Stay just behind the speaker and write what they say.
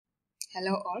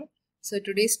Hello all. So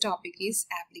today's topic is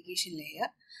application layer.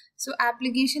 So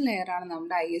application layer ആണ്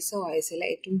നമ്മുടെ ISO/OSലെ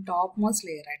ഏറ്റവും top most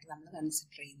layer ആയിട്ട് നമ്മൾ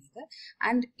കൺസിഡർ ചെയ്യുന്നത്.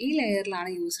 ആൻഡ് ഈ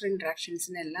ലെയറിലാണ് യൂസർ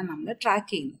ഇന്ററാക്ഷൻസിനെല്ലാം നമ്മൾ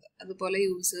ട്രാക്ക് ചെയ്യുന്നത്. അതുപോലെ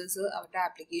യൂസേഴ്സ് അവരുടെ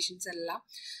ആപ്ലിക്കേഷൻസ് എല്ലാം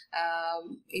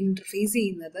ഇന്റർഫേസ്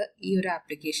ചെയ്യുന്നത് ഈ ഒരു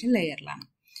ആപ്ലിക്കേഷൻ ലെയറിലാണ്.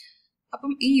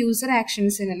 അപ്പം ഈ യൂസർ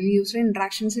ആക്ഷൻസിന് അല്ലെങ്കിൽ യൂസർ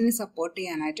ഇന്ററാക്ഷൻസിനെ സപ്പോർട്ട്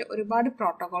ചെയ്യാനായിട്ട് ഒരുപാട്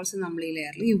പ്രോട്ടോകോൾസ് നമ്മൾ ഈ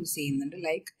ലെയറിൽ യൂസ് ചെയ്യുന്നുണ്ട്.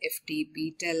 Like FTP,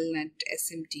 Telnet,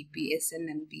 SMTP,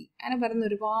 SNMP അങ്ങനെ പറയുന്ന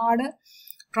ഒരുപാട്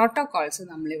പ്രോട്ടോകോൾസ്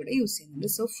നമ്മളിവിടെ യൂസ് ചെയ്യുന്നുണ്ട്.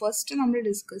 സോ ഫസ്റ്റ് നമ്മൾ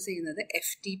ഡിസ്കസ് ചെയ്യുന്നത്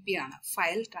FTP ആണ്,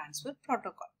 file transfer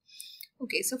protocol.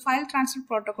 Okay, so file transfer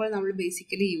protocol നമ്മൾ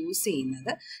ബേസിക്കലി യൂസ്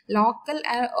ചെയ്യുന്നത് ലോക്കൽ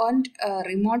ആൻഡ്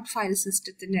റിമോട്ട് ഫയൽ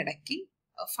സിസ്റ്റത്തിൻ്റെ ഇടയ്ക്ക്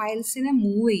ഫയൽസിനെ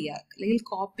മൂവ് ചെയ്യുക അല്ലെങ്കിൽ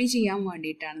കോപ്പി ചെയ്യാൻ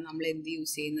വേണ്ടിയിട്ടാണ് നമ്മൾ എന്ത്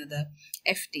യൂസ് ചെയ്യുന്നത്,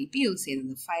 FTP യൂസ്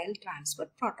ചെയ്യുന്നത്, ഫയൽ ട്രാൻസ്ഫർ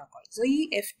പ്രോട്ടോകോൾ. സോ ഈ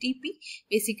FTP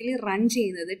ബേസിക്കലി റൺ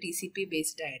ചെയ്യുന്നത് TCP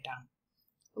ബേസ്ഡ് ആയിട്ടാണ്.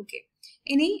 ഓക്കെ,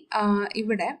 ഇനി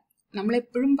ഇവിടെ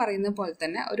നമ്മളെപ്പോഴും പറയുന്ന പോലെ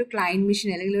തന്നെ ഒരു ക്ലയൻറ്റ് മെഷീൻ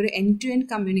അല്ലെങ്കിൽ ഒരു end to end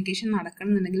communication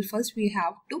നടക്കണമെന്നുണ്ടെങ്കിൽ first we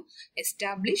have to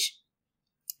establish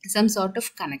some sort of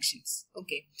connections.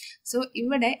 Okay, so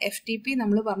ഇവിടെ FTP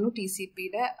നമ്മൾ പറഞ്ഞു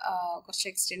TCPയുടെ കുറച്ച്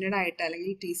എക്സ്റ്റെൻഡഡ് ആയിട്ട്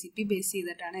അല്ലെങ്കിൽ TCP ബേസ്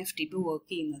ചെയ്തിട്ടാണ് FTP വർക്ക്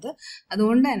ചെയ്യുന്നത്.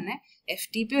 അതുകൊണ്ട് തന്നെ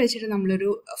FTP വെച്ചിട്ട് നമ്മളൊരു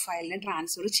ഫയലിനെ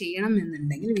ട്രാൻസ്ഫർ ചെയ്യണം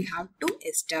എന്നുണ്ടെങ്കിൽ we have to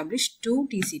establish 2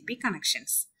 TCP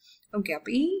connections. Okay,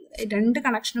 അപ്പോൾ ഈ രണ്ട്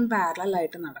കണക്ഷനും പാരലൽ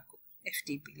ആയിട്ട് നടക്കും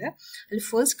FTPയിൽ. അതിൽ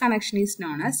first connection is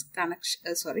known as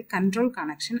control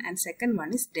connection and second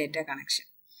one is data connection.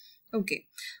 Okay,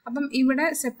 അപ്പം ഇവിടെ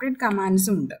സെപ്പറേറ്റ്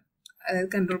കമാൻഡ്സും ഉണ്ട്. അതായത്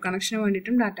കൺട്രോൾ കണക്ഷന്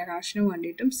വേണ്ടിയിട്ടും ഡാറ്റ കണക്ഷന്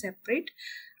വേണ്ടിയിട്ടും സെപ്പറേറ്റ്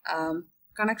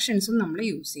കണക്ഷൻസും നമ്മൾ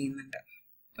യൂസ് ചെയ്യുന്നുണ്ട്.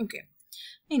 ഓക്കെ,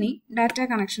 ഇനി ഡാറ്റ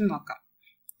കണക്ഷൻ നോക്കാം.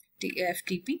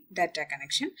 FTP data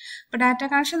connection. അപ്പോൾ ഡാറ്റ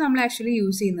കണക്ഷൻ നമ്മൾ ആക്ച്വലി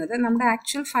യൂസ് ചെയ്യുന്നത് നമ്മുടെ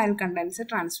ആക്ച്വൽ ഫയൽ കണ്ടൻസ്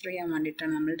ട്രാൻസ്ഫർ ചെയ്യാൻ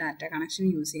വേണ്ടിയിട്ടാണ് നമ്മൾ ഡാറ്റ കണക്ഷൻ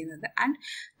യൂസ് ചെയ്യുന്നത്. ആൻഡ്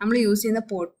നമ്മൾ യൂസ് ചെയ്യുന്ന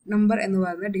പോർട്ട് നമ്പർ എന്ന്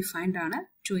പറയുന്നത് ഡിഫൈൻഡ് ആണ്.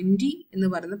 20 എന്ന്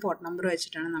പറയുന്ന പോർട്ട് നമ്പർ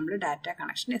വെച്ചിട്ടാണ് നമ്മൾ ഡാറ്റ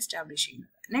കണക്ഷൻ എസ്റ്റാബ്ലിഷ് ചെയ്യുന്നത്.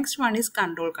 Next one is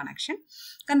control connection.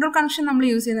 Control connection നമ്മൾ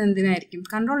യൂസ് ചെയ്യുന്നത് എന്തിനായിരിക്കും?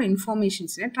 Control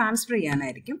ഇൻഫോർമേഷൻസിനെ transfer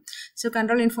ചെയ്യാനായിരിക്കും. So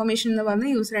control information എന്ന്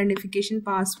പറഞ്ഞാൽ user identification,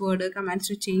 password, commands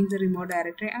to change the remote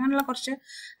directory, അങ്ങനെയുള്ള കുറച്ച്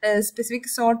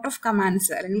സ്പെസിഫിക് സോർട്ട് ഓഫ്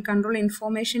കമാൻഡ്സ് അല്ലെങ്കിൽ കൺട്രോൾ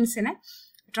ഇൻഫോർമേഷൻസിനെ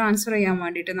ട്രാൻസ്ഫർ ചെയ്യാൻ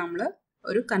വേണ്ടിയിട്ട് നമ്മൾ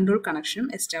ഒരു കൺട്രോൾ കണക്ഷനും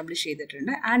എസ്റ്റാബ്ലിഷ്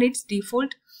ചെയ്തിട്ടുണ്ട്. And it's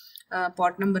default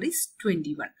port number is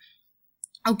 21.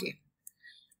 Okay,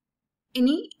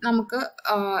 ഇനി നമുക്ക്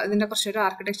ഇതിൻ്റെ കുറച്ചൊരു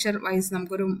ആർക്കിടെക്ചർ വൈസ്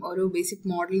നമുക്കൊരു ബേസിക്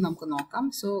മോഡൽ നമുക്ക് നോക്കാം.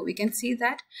 So we can see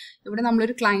that ഇവിടെ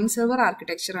നമ്മളൊരു ക്ലയൻറ്റ് സെർവർ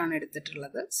ആർക്കിടെക്ചറാണ്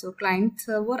എടുത്തിട്ടുള്ളത്. സോ ക്ലയൻറ്റ്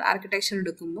സെർവർ ആർക്കിടെക്ചർ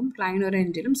എടുക്കുമ്പം ക്ലയൻറ്റ് ഒരു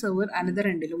എൻഡിലും സെർവർ അനദർ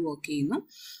എൻഡിലും വർക്ക് ചെയ്യുന്നു.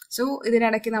 സോ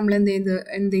ഇതിനിടയ്ക്ക് നമ്മൾ എന്ത്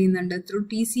ചെയ്യുന്നുണ്ട്, ത്രൂ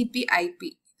TCP IP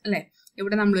അല്ലേ,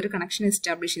 ഇവിടെ നമ്മളൊരു കണക്ഷൻ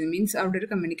എസ്റ്റാബ്ലിഷ് ചെയ്യുന്നു. മീൻസ് അവിടെ ഒരു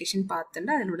കമ്മ്യൂണിക്കേഷൻ പാത്ത്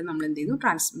ഉണ്ട്, അതിലൂടെ നമ്മൾ എന്ത് ചെയ്യുന്നു,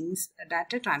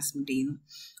 ഡാറ്റ ട്രാൻസ്മിറ്റ് ചെയ്യുന്നു.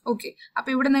 ഓക്കെ,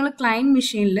 അപ്പോൾ ഇവിടെ നിങ്ങൾ ക്ലയൻറ്റ്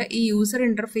മെഷീനിൽ ഈ യൂസർ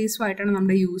ഇൻ്റർഫേസുമായിട്ടാണ്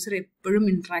നമ്മുടെ യൂസർ എപ്പോഴും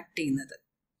ഇൻട്രാക്ട് ചെയ്യുന്നത്.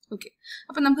 ഓക്കെ,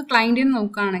 അപ്പോൾ നമുക്ക് ക്ലയൻറ്റിന്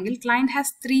നോക്കുകയാണെങ്കിൽ ക്ലയൻറ്റ്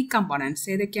ഹാസ് 3 കമ്പോണൻറ്റ്സ്.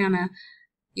 ഏതൊക്കെയാണ്?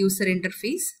 User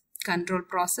interface, control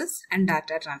process and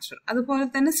data transfer. അതുപോലെ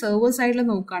തന്നെ സെർവർ സൈഡിൽ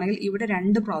നോക്കുകയാണെങ്കിൽ ഇവിടെ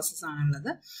 2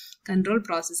 പ്രോസസ്സാണുള്ളത്, control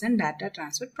process and data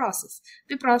transfer process.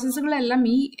 ഈ പ്രോസസ്സുകളെല്ലാം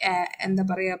ഈ എന്താ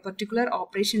പറയുക പർട്ടിക്കുലർ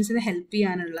ഓപ്പറേഷൻസിനെ ഹെൽപ്പ്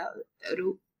ചെയ്യാനുള്ള ഒരു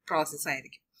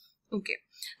പ്രോസസ്സായിരിക്കും. ഓക്കെ,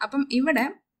 അപ്പം ഇവിടെ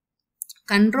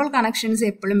കൺട്രോൾ കണക്ഷൻസ്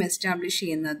എപ്പോഴും എസ്റ്റാബ്ലിഷ്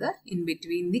ചെയ്യുന്നത് in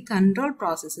between the control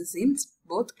processes in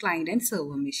both client and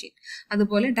server machine.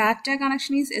 അതുപോലെ data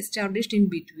connection is established in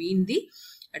between the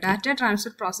data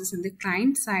transfer process in the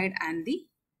client side and the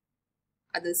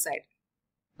other side.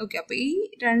 Okay, അപ്പോൾ ഈ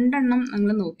 2 എണ്ണം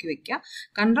നിങ്ങൾ നോക്കി വെക്കുക.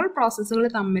 Control പ്രോസസ്സുകൾ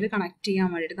തമ്മിൽ connect ചെയ്യാൻ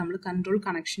വേണ്ടിയിട്ട് നമ്മൾ കൺട്രോൾ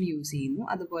കണക്ഷൻ യൂസ് ചെയ്യുന്നു.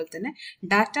 അതുപോലെ തന്നെ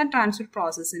ഡാറ്റ ട്രാൻസ്ഫർ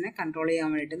പ്രോസസ്സിനെ കൺട്രോൾ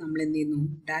ചെയ്യാൻ വേണ്ടിയിട്ട് നമ്മൾ എന്ത് ചെയ്യുന്നു,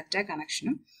 ഡാറ്റ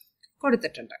കണക്ഷനും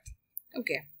കൊടുത്തിട്ടുണ്ട്.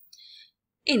 ഓക്കെ,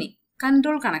 ഇനി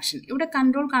കൺട്രോൾ കണക്ഷൻ. ഇവിടെ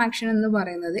കൺട്രോൾ കണക്ഷൻ എന്ന്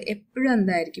പറയുന്നത് എപ്പോഴും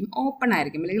എന്തായിരിക്കും, ഓപ്പൺ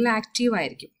ആയിരിക്കും അല്ലെങ്കിൽ ആക്റ്റീവ്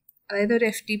ആയിരിക്കും. അതായത് ഒരു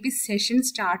FTP സെഷൻ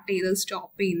സ്റ്റാർട്ട് ചെയ്ത്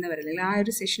സ്റ്റോപ്പ് ചെയ്യുന്നവരെ അല്ലെങ്കിൽ ആ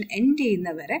ഒരു സെഷൻ എൻഡ്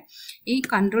ചെയ്യുന്നവരെ ഈ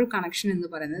കൺട്രോൾ കണക്ഷൻ എന്ന്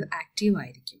പറയുന്നത് ആക്റ്റീവ്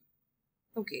ആയിരിക്കും.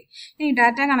 ഓക്കെ, ഇനി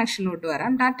ഡാറ്റ കണക്ഷനിലോട്ട്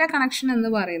വരാം. ഡാറ്റ കണക്ഷൻ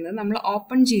എന്ന് പറയുന്നത് നമ്മൾ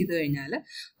ഓപ്പൺ ചെയ്ത് കഴിഞ്ഞാൽ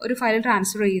ഒരു ഫയൽ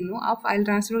ട്രാൻസ്ഫർ ചെയ്യുന്നു. ആ ഫയൽ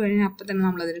ട്രാൻസ്ഫർ കഴിഞ്ഞാൽ അപ്പോൾ തന്നെ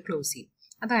നമ്മളതിന് ക്ലോസ് ചെയ്യും.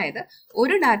 അതായത്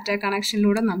ഒരു ഡാറ്റ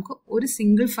കണക്ഷനിലൂടെ നമുക്ക് ഒരു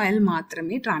സിംഗിൾ ഫയൽ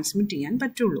മാത്രമേ ട്രാൻസ്മിറ്റ് ചെയ്യാൻ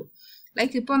പറ്റുള്ളൂ.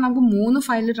 ലൈക്ക് ഇപ്പോൾ നമുക്ക് 3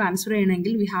 ഫയൽ ട്രാൻസ്ഫർ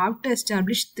ചെയ്യണമെങ്കിൽ we have to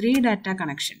establish 3 data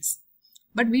connections.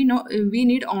 But we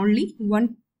need only 1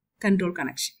 control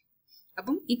connection.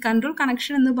 അപ്പം ഈ കൺട്രോൾ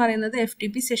കണക്ഷൻ എന്ന് പറയുന്നത്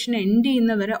FTP സെഷൻ എൻഡ്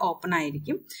ചെയ്യുന്നവരെ ഓപ്പൺ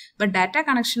ആയിരിക്കും. ബട്ട് ഡാറ്റ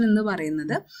കണക്ഷൻ എന്ന്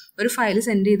പറയുന്നത് ഒരു ഫയൽ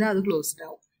സെൻഡ് ചെയ്താൽ അത് ക്ലോസ്ഡ്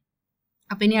ആവും.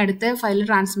 അപ്പം ഇനി അടുത്ത ഫയൽ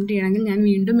ട്രാൻസ്മിറ്റ് ചെയ്യണമെങ്കിൽ ഞാൻ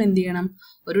വീണ്ടും എന്ത് ചെയ്യണം,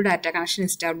 ഒരു ഡാറ്റ കണക്ഷൻ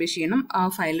എസ്റ്റാബ്ലിഷ് ചെയ്യണം, ആ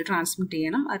ഫയൽ ട്രാൻസ്മിറ്റ്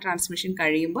ചെയ്യണം. ആ ട്രാൻസ്മിഷൻ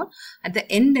കഴിയുമ്പോൾ അറ്റ് ദ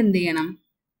എൻഡ് എന്ത് ചെയ്യണം,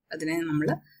 അതിനെ നമ്മൾ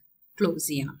ക്ലോസ്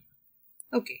ചെയ്യണം.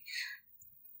 ഓക്കെ,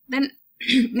 ദെൻ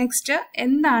നെക്സ്റ്റ്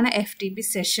എന്താണ് FTP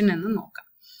സെഷൻ എന്ന് നോക്കാം.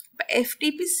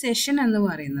 FTP സെഷൻ എന്ന്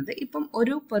പറയുന്നത് ഇപ്പം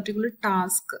ഒരു പെർട്ടിക്കുലർ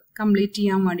ടാസ്ക് കംപ്ലീറ്റ്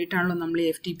ചെയ്യാൻ വേണ്ടിയിട്ടാണല്ലോ നമ്മൾ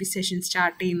FTP സെഷൻ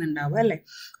സ്റ്റാർട്ട് ചെയ്യുന്നുണ്ടാവുക അല്ലേ.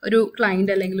 ഒരു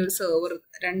ക്ലയൻറ്റ് അല്ലെങ്കിൽ ഒരു സെർവർ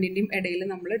രണ്ടിൻ്റെയും ഇടയിൽ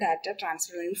നമ്മൾ ഡാറ്റ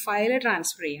ട്രാൻസ്ഫർ അല്ലെങ്കിൽ ഫയൽ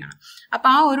ട്രാൻസ്ഫർ ചെയ്യുകയാണ്. അപ്പോൾ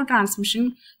ആ ഒരു ട്രാൻസ്മിഷൻ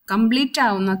കംപ്ലീറ്റ്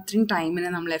ആവുന്ന അത്രയും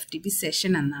ടൈമിനെ നമ്മൾ FTP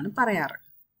സെഷൻ എന്നാണ് പറയാറ്.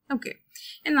 ഓക്കെ,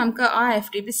 ഇനി നമുക്ക് ആ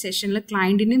FTP സെഷനിൽ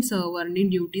ക്ലയൻറ്റിൻ്റെയും സെർവറിൻ്റെയും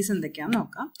ഡ്യൂട്ടീസ് എന്തൊക്കെയാണെന്ന്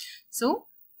നോക്കാം. So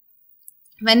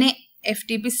when a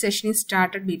FTP session is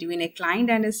started between a client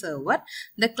and a server,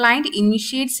 the client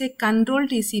initiates a control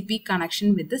TCP connection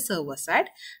with the server side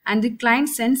and the client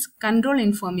sends control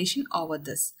information over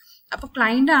this. അപ്പോൾ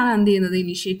client ആണ് എന്ത് ചെയ്യുന്നത്,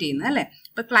 initiate ചെയ്യുന്നത് അല്ലേ.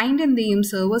 അപ്പോൾ client എന്ത് ചെയ്യും,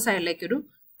 server സൈഡിലേക്ക് ഒരു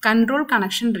കൺട്രോൾ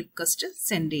കണക്ഷൻ റിക്വസ്റ്റ്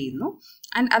സെൻഡ് ചെയ്യുന്നു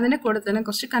ആൻഡ് അതിൻ്റെ കൂടെ തന്നെ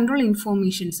കുറച്ച് കൺട്രോൾ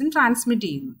ഇൻഫോർമേഷൻസും ട്രാൻസ്മിറ്റ്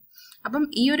ചെയ്യുന്നു. അപ്പം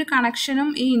ഈ ഒരു കണക്ഷനും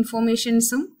ഈ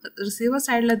ഇൻഫോർമേഷൻസും റിസീവർ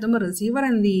സൈഡിലെത്തുമ്പോൾ റിസീവർ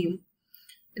എന്ത് ചെയ്യും,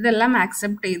 ഇതെല്ലാം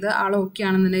ആക്സെപ്റ്റ് ചെയ്ത് ആൾ ഓക്കെ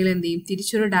ആണെന്നുണ്ടെങ്കിൽ എന്ത് ചെയ്യും,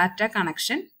 തിരിച്ചൊരു ഡാറ്റ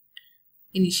കണക്ഷൻ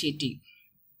ഇനിഷ്യേറ്റ് ചെയ്യും.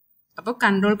 അപ്പോൾ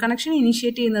കൺട്രോൾ കണക്ഷൻ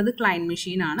ഇനിഷ്യേറ്റ് ചെയ്യുന്നത് ക്ലയൻറ്റ്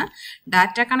മെഷീനാണ്,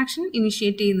 ഡാറ്റ കണക്ഷൻ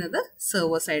ഇനിഷ്യേറ്റ് ചെയ്യുന്നത്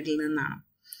സെർവർ സൈഡിൽ നിന്നാണ്.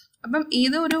 അപ്പം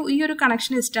ഈ ഒരു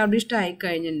കണക്ഷൻ എസ്റ്റാബ്ലിഷ്ഡ് ആയി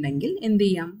കഴിഞ്ഞിട്ടുണ്ടെങ്കിൽ എന്ത്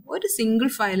ചെയ്യാം, ഒരു സിംഗിൾ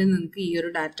ഫയലിൽ നിങ്ങൾക്ക് ഈ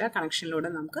ഒരു ഡാറ്റ കണക്ഷനിലൂടെ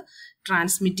നമുക്ക്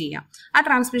ട്രാൻസ്മിറ്റ് ചെയ്യാം. ആ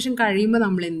ട്രാൻസ്മിഷൻ കഴിയുമ്പോൾ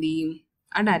നമ്മൾ എന്ത് ചെയ്യും,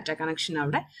 ആ ഡാറ്റ കണക്ഷൻ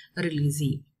അവിടെ റിലീസ്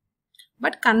ചെയ്യും.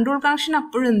 ബട്ട് കൺട്രോൾ കണക്ഷൻ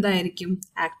അപ്പോഴും എന്തായിരിക്കും,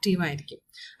 ആക്റ്റീവ് ആയിരിക്കും.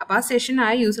 അപ്പോൾ ആ സെഷൻ, ആ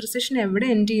യൂസർ സെഷൻ എവിടെ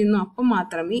എൻഡ് ചെയ്യുന്നു അപ്പം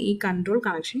മാത്രമേ ഈ കൺട്രോൾ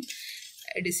കണക്ഷൻ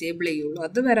ഡിസേബിൾ ചെയ്യുള്ളൂ.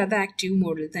 അതുവരെ അത് ആക്റ്റീവ്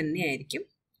മോഡിൽ തന്നെ ആയിരിക്കും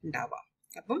ഉണ്ടാവുക.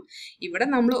 അപ്പം ഇവിടെ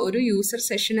നമ്മൾ ഒരു യൂസർ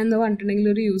സെഷൻ എന്ന് പറഞ്ഞിട്ടുണ്ടെങ്കിൽ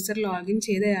ഒരു യൂസർ ലോഗിൻ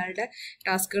ചെയ്ത് അയാളുടെ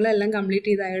ടാസ്കുകളെല്ലാം കംപ്ലീറ്റ്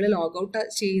ചെയ്ത് അയാൾ ലോഗ് ഔട്ട്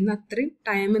ചെയ്യുന്ന അത്രയും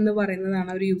ടൈം എന്ന്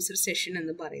പറയുന്നതാണ് ഒരു യൂസർ സെഷൻ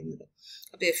എന്ന് പറയുന്നത്.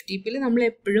 അപ്പോൾ FTPയിൽ നമ്മൾ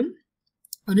എപ്പോഴും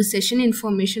ഒരു സെഷൻ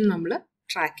ഇൻഫോർമേഷൻ നമ്മൾ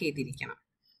ട്രാക്ക് ചെയ്തിരിക്കണം.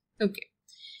 ഓക്കെ,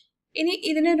 ഇനി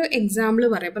ഇതിനൊരു എക്സാമ്പിൾ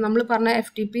പറയാം. ഇപ്പോൾ നമ്മൾ പറഞ്ഞ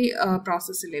FTP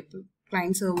പ്രോസസ്സിൽ ഇപ്പോൾ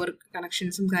ക്ലയൻറ്റ് സെർവർ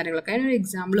കണക്ഷൻസും കാര്യങ്ങളൊക്കെ അതിനൊരു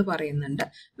എക്സാമ്പിൾ പറയുന്നുണ്ട്.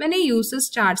 When A user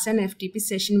starts an FTP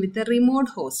session with a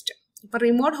remote host. അപ്പോൾ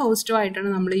റിമോട്ട് ഹോസ്റ്റുമായിട്ടാണ്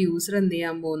നമ്മൾ യൂസർ എന്ത്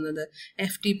ചെയ്യാൻ പോകുന്നത്,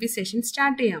 FTP സെഷൻ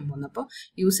സ്റ്റാർട്ട് ചെയ്യാൻ പോകുന്നത്. അപ്പോൾ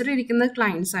യൂസർ ഇരിക്കുന്ന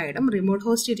ക്ലയൻറ്റ് സൈഡും റിമോട്ട്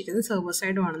ഹോസ്റ്റ് ഇരിക്കുന്ന സെർവർ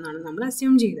സൈഡും ആണെന്നാണ് നമ്മൾ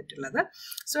അസ്യൂം ചെയ്തിട്ടുള്ളത്.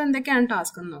 സോ എന്തൊക്കെയാണ്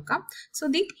ടാസ്ക് എന്ന് നോക്കാം. So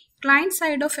the client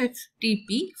side of FTP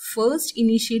first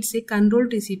initiates a control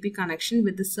TCP connection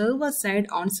with the server side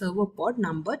on server port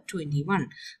number 21.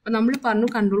 അപ്പോൾ നമ്മൾ പറഞ്ഞു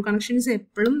കൺട്രോൾ കണക്ഷൻസ്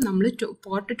എപ്പോഴും നമ്മൾ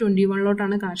പോർട്ട്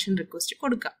 21ലോട്ടാണ് കണക്ഷൻ റിക്വസ്റ്റ്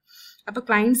കൊടുക്കുക. അപ്പോൾ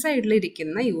ക്ലയൻറ്റ് സൈഡിൽ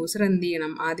ഇരിക്കുന്ന യൂസർ എന്ത്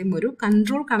ചെയ്യണം, ആദ്യം ഒരു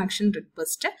control connection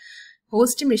request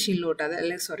host മെഷീനിലോട്ട്,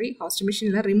 host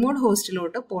മെഷീനിലെ remote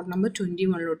ഹോസ്റ്റിലോട്ട് port number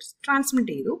 21ലോട്ട്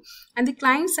transmit ചെയ്തു. And the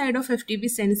client side of FTP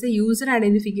sense A user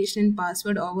identification and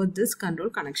password over this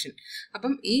control connection.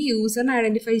 അപ്പം ഈ യൂസറിനെ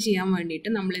ഐഡന്റിഫൈ ചെയ്യാൻ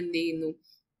വേണ്ടിയിട്ട് നമ്മൾ എന്ത് ചെയ്യുന്നു,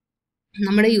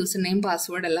 നമ്മുടെ യൂസർ നെയിം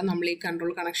പാസ്വേഡ് എല്ലാം നമ്മൾ ഈ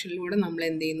കൺട്രോൾ കണക്ഷനിലൂടെ നമ്മൾ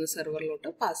എന്ത് ചെയ്യുന്നു, സെർവറിലോട്ട്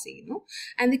പാസ് ചെയ്യുന്നു.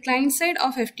 And the client side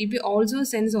of FTP also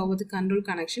sense over the control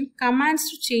connection commands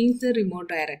to change the remote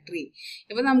directory.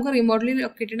 ഇപ്പോൾ നമുക്ക് റിമോട്ട്ലി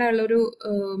ലൊക്കേറ്റഡ് ആയുള്ള ഒരു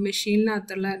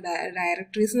മെഷീനിനകത്തുള്ള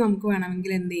ഡയറക്ടറീസ് നമുക്ക്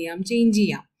വേണമെങ്കിൽ എന്ത് ചെയ്യാം, ചേഞ്ച്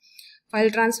ചെയ്യാം. ഫയൽ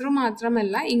ട്രാൻസ്ഫർ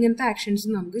മാത്രമല്ല ഇങ്ങനത്തെ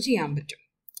ആക്ഷൻസ് നമുക്ക് ചെയ്യാൻ പറ്റും.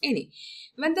 ഇനി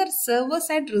when the server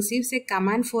side receives a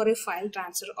command for a file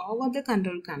transfer over the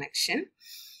control connection,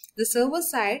 the server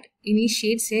side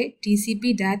initiates a TCP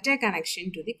data connection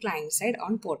to the client side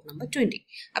on port number 20.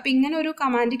 അപ്പോൾ ഇങ്ങനെ ഒരു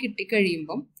command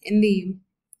കിട്ടിക്കഴിയുമ്പം എന്ത് ചെയ്യും,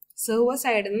 server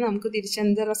സൈഡിൽ നിന്ന് നമുക്ക്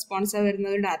തിരിച്ചെന്ത് റെസ്പോൺസാണ്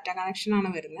വരുന്നത്, data connection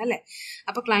ആണ് വരുന്നത് അല്ലേ.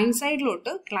 അപ്പോൾ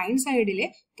ക്ലയൻറ്റ് സൈഡിലെ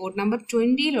പോർട്ട് നമ്പർ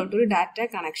 20ലോട്ട് ഒരു ഡാറ്റ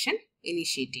കണക്ഷൻ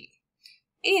ഇനിഷ്യേറ്റ് ചെയ്യും.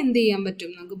 ഇനി എന്ത് ചെയ്യാൻ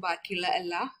പറ്റും, നമുക്ക് ബാക്കിയുള്ള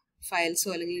എല്ലാ ഫയൽസോ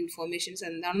അല്ലെങ്കിൽ ഇൻഫോർമേഷൻസ്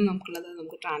എന്താണെന്ന് നമുക്കുള്ളത്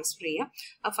നമുക്ക് ട്രാൻസ്ഫർ ചെയ്യാം.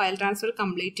 ആ ഫയൽ ട്രാൻസ്ഫർ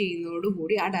കംപ്ലീറ്റ്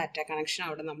ചെയ്യുന്നതോടുകൂടി ആ ഡാറ്റ കണക്ഷൻ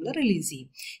അവിടെ നമ്മൾ റിലീസ് ചെയ്യും.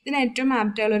 ഇതിന് ഏറ്റവും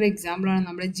ആപ്റ്റായുള്ള ഒരു എക്സാമ്പിളാണ്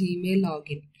നമ്മുടെ Gmail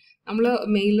ലോഗിൻ. നമ്മൾ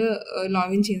മെയിൽ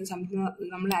ലോഗിൻ ചെയ്യുന്ന സമയത്ത്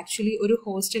നമ്മൾ ആക്ച്വലി ഒരു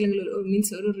ഹോസ്റ്റ് അല്ലെങ്കിൽ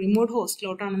ഒരു റിമോട്ട്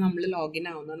ഹോസ്റ്റിലോട്ടാണ് നമ്മൾ ലോഗിൻ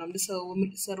ആവുന്നത്, നമ്മുടെ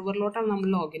സെർവറിലോട്ടാണ് നമ്മൾ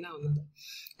ലോഗിൻ ആവുന്നത്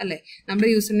അല്ലേ. നമ്മുടെ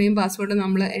യൂസർ നെയിം പാസ്വേഡ്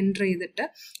നമ്മൾ എൻ്റർ ചെയ്തിട്ട്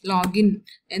ലോഗിൻ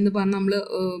എന്ന് പറഞ്ഞ് നമ്മൾ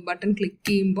ബട്ടൺ ക്ലിക്ക്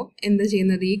ചെയ്യുമ്പോൾ എന്താ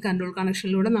ചെയ്യുന്നത്, ഈ കൺട്രോൾ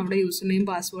കണക്ഷനിലൂടെ നമ്മുടെ യൂസർ നെയിം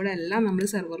പാസ്വേഡ് എല്ലാം നമ്മൾ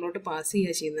സെർവറിലോട്ട് പാസ്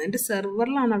ചെയ്യുക ചെയ്യുന്നത്. എന്നിട്ട്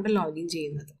സെർവറിലാണ് അവിടെ ലോഗിൻ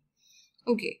ചെയ്യുന്നത്.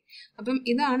 ഓക്കെ, അപ്പം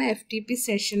ഇതാണ് FTP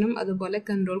സെഷനും അതുപോലെ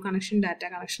കൺട്രോൾ കണക്ഷൻ, ഡാറ്റ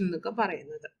കണക്ഷൻ എന്നൊക്കെ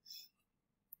പറയുന്നത്.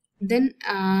 ദെൻ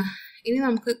ഇനി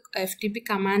നമുക്ക് FTP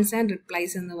കമാൻഡ്സ് ആൻഡ്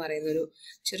റിപ്ലൈസ് എന്ന് പറയുന്നൊരു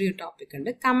ചെറിയൊരു ടോപ്പിക് ഉണ്ട്.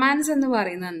 കമാൻഡ്സ് എന്ന്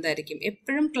പറയുന്നത് എന്തായിരിക്കും,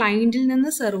 എപ്പോഴും ക്ലയൻറ്റിൽ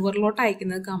നിന്ന് സെർവറിലോട്ട്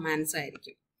അയക്കുന്നത് കമാൻഡ്സ്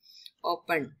ആയിരിക്കും.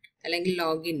 ഓപ്പൺ അല്ലെങ്കിൽ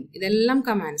ലോഗിൻ ഇതെല്ലാം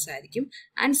കമാൻഡ്സ് ആയിരിക്കും.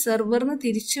 ആൻഡ് സെർവറിന്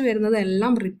തിരിച്ചു വരുന്നത്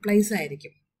എല്ലാം റിപ്ലൈസ്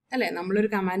ആയിരിക്കും അല്ലേ. നമ്മളൊരു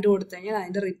കമാൻഡ് കൊടുത്തു കഴിഞ്ഞാൽ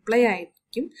അതിൻ്റെ റിപ്ലൈ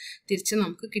ആയിരിക്കും തിരിച്ച്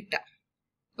നമുക്ക് കിട്ടുക.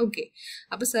 ഓക്കെ,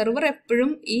 അപ്പോൾ സെർവർ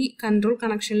എപ്പോഴും ഈ കൺട്രോൾ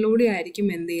കണക്ഷനിലൂടെ ആയിരിക്കും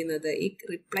എന്ത് ചെയ്യുന്നത്, ഈ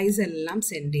റിപ്ലൈസ് എല്ലാം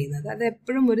സെൻഡ് ചെയ്യുന്നത്. അത്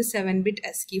എപ്പോഴും ഒരു 7-bit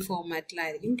ASCII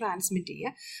ഫോർമാറ്റിലായിരിക്കും ട്രാൻസ്മിറ്റ്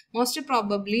ചെയ്യുക. മോസ്റ്റ്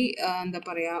പ്രോബബ്ലി എന്താ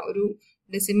പറയുക, ഒരു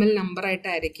ഡെസിമൽ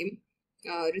നമ്പറായിട്ടായിരിക്കും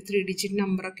ഒരു 3 ഡിജിറ്റ്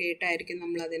നമ്പറൊക്കെ ആയിട്ടായിരിക്കും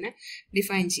നമ്മളതിനെ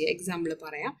ഡിഫൈൻ ചെയ്യുക. എക്സാമ്പിൾ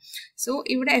പറയാം. സോ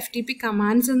ഇവിടെ FTP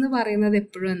കമാൻഡ്സ് എന്ന് പറയുന്നത്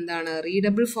എപ്പോഴും എന്താണ്,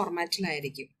 റീഡബിൾ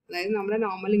ഫോർമാറ്റിലായിരിക്കും. അതായത് നമ്മുടെ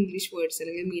നോർമൽ ഇംഗ്ലീഷ് വേർഡ്സ്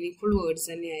അല്ലെങ്കിൽ മീനിങ് വേർഡ്സ്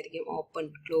തന്നെയായിരിക്കും. ഓപ്പൺ,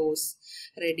 ക്ലോസ്,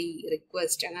 റെഡി,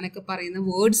 റിക്വസ്റ്റ് അങ്ങനെയൊക്കെ പറയുന്ന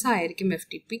വേർഡ്സ് ആയിരിക്കും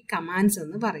FTP കമാൻഡ്സ്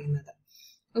എന്ന് പറയുന്നത്.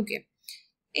 ഓക്കെ,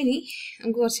 ഇനി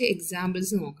നമുക്ക് കുറച്ച്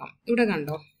എക്സാമ്പിൾസ് നോക്കാം. ഇവിടെ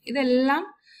കണ്ടോ, ഇതെല്ലാം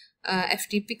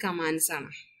FTP കമാൻഡ്സ്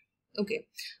ആണ്. ഓക്കെ,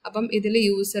 അപ്പം ഇതിൽ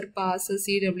user pass,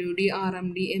 CWD,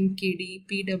 RMD, MKD,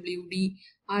 PWD,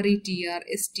 RETR,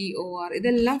 STOR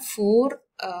ഇതെല്ലാം 3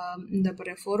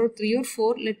 or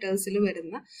 4 ലെറ്റേഴ്സിൽ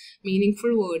വരുന്ന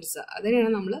മീനിങ് വേർഡ്സ്,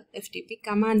 അതിനെയാണ് നമ്മൾ FTP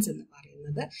കമാൻഡ്സ് എന്ന്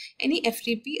പറയുന്നത്. ഇനി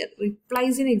FTP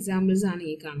റിപ്ലൈസിന് എക്സാമ്പിൾസ് ആണ്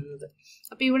ഈ കാണുന്നത്.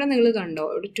 അപ്പോൾ ഇവിടെ നിങ്ങൾ കണ്ടോ,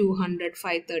 ഇവിടെ 200,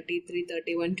 530,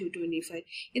 331, 225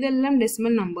 ഇതെല്ലാം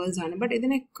ഡെസിമൽ നമ്പേഴ്സ് ആണ്. ബട്ട്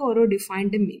ഇതിനൊക്കെ ഓരോ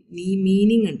ഡിഫൈൻഡ്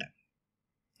മീനിങ് ഉണ്ട്.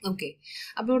 ഓക്കെ,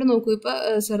 അപ്പോൾ ഇവിടെ നോക്കൂ, ഇപ്പോൾ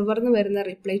സെർവറിൽ നിന്ന് വരുന്ന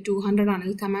റിപ്ലൈ 200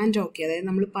 ആണെങ്കിൽ കമാൻഡ് ഓക്കെ, അതായത്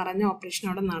നമ്മൾ പറഞ്ഞ ഓപ്പറേഷൻ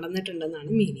അവിടെ നടന്നിട്ടുണ്ടെന്നാണ്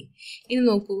മീനിങ്. ഇനി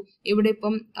നോക്കൂ, ഇവിടെ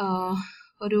ഇപ്പം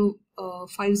ഒരു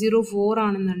 504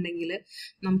 ആണെന്നുണ്ടെങ്കിൽ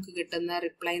നമുക്ക് കിട്ടുന്ന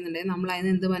റിപ്ലൈ എന്നുണ്ടെങ്കിൽ നമ്മൾ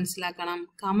അതിന് എന്ത് മനസ്സിലാക്കണം,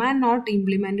 command not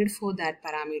implemented for that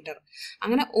parameter.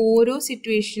 അങ്ങനെ ഓരോ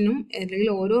സിറ്റുവേഷനും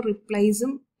അല്ലെങ്കിൽ ഓരോ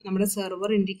റിപ്ലൈസും നമ്മുടെ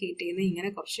സെർവർ ഇൻഡിക്കേറ്റ് ചെയ്യുന്ന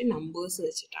ഇങ്ങനെ കുറച്ച് നമ്പേഴ്സ്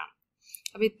വെച്ചിട്ടാണ്.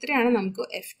 അപ്പോൾ ഇത്രയാണ് നമുക്ക്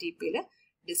FTPയിൽ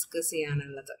ഡിസ്കസ്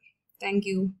ചെയ്യാനുള്ളത്. Thank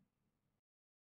you.